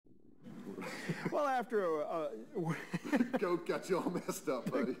Well, after Goat got you all messed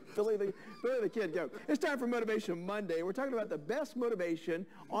up, buddy. Billy the Kid Goat. It's time for Motivation Monday. We're talking about the best motivation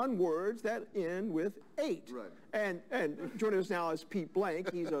on words that end with ate. Right. And joining us now is Pete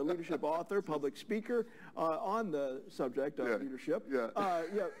Blank. He's a leadership author, public speaker on the subject of leadership.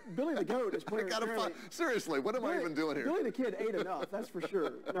 Billy the Goat is playing. Seriously, what am I even doing here? Billy the Kid ate enough, that's for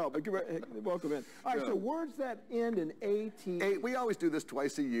sure. No, but welcome in. All right, so words that end in A-T. We always do this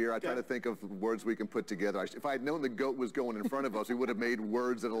twice a year. I try to think of words we can put together. If I had known the goat was going in front of us, we would have made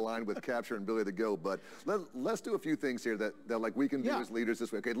words that align with capture and Billy the Goat. But let's do a few things here that like we can do as leaders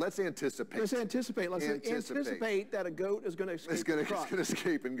this way. Okay, let's anticipate. Let's anticipate. Let's anticipate that a goat is going to escape. It's going to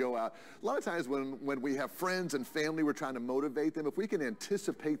escape and go out. A lot of times when we have friends and family, we're trying to motivate them. If we can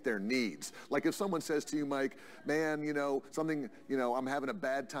anticipate their needs, like if someone says to you, Mike, man, I'm having a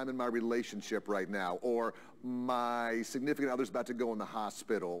bad time in my relationship right now, or my significant other's about to go in the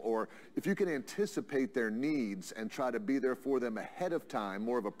hospital, or if you can anticipate their needs and try to be there for them ahead of time,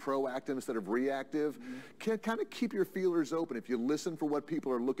 more of a proactive instead of reactive, can kind of keep your feelers open. If you listen for what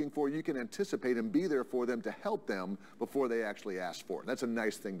people are looking for, you can anticipate and be there for them to help them before they actually ask for it. That's a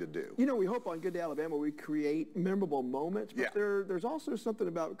nice thing to do. We hope on Good Day Alabama we create memorable moments, but there's also something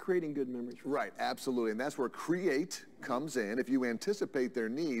about creating good memories. Right, absolutely, and that's where Cre-ate comes in. If you anticipate their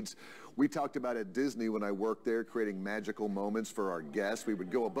needs, we talked about at Disney when I worked there, creating magical moments for our guests. We would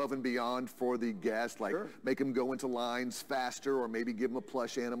go above and beyond for the guests, like make them go into lines faster, or maybe give them a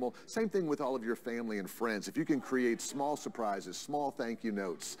plush animal. Same thing with all of your family and friends. If you can create small surprises, small thank you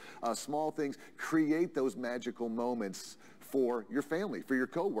notes, small things, create those magical moments for your family, for your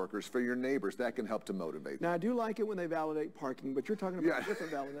coworkers, for your neighbors. That can help to motivate them. Now, I do like it when they validate parking, but you're talking about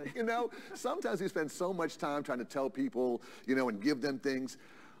different validation. Sometimes we spend so much time trying to tell people, and give them things.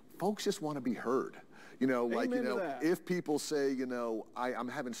 Folks just want to be heard. If people say, I'm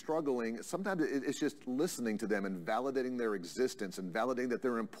having struggling, sometimes it's just listening to them and validating their existence and validating that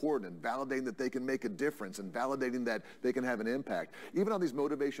they're important and validating that they can make a difference and validating that they can have an impact. Even on these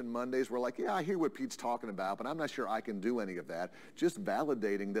Motivation Mondays, we're like, I hear what Pete's talking about, but I'm not sure I can do any of that. Just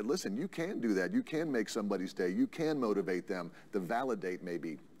validating that, listen, you can do that. You can make somebody's day. You can motivate them. The validate may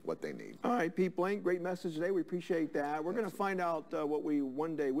be what they need. All right, Pete Blank, great message today. We appreciate that. We're going to find out what we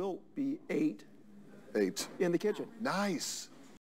one day will be ate in the kitchen. Nice.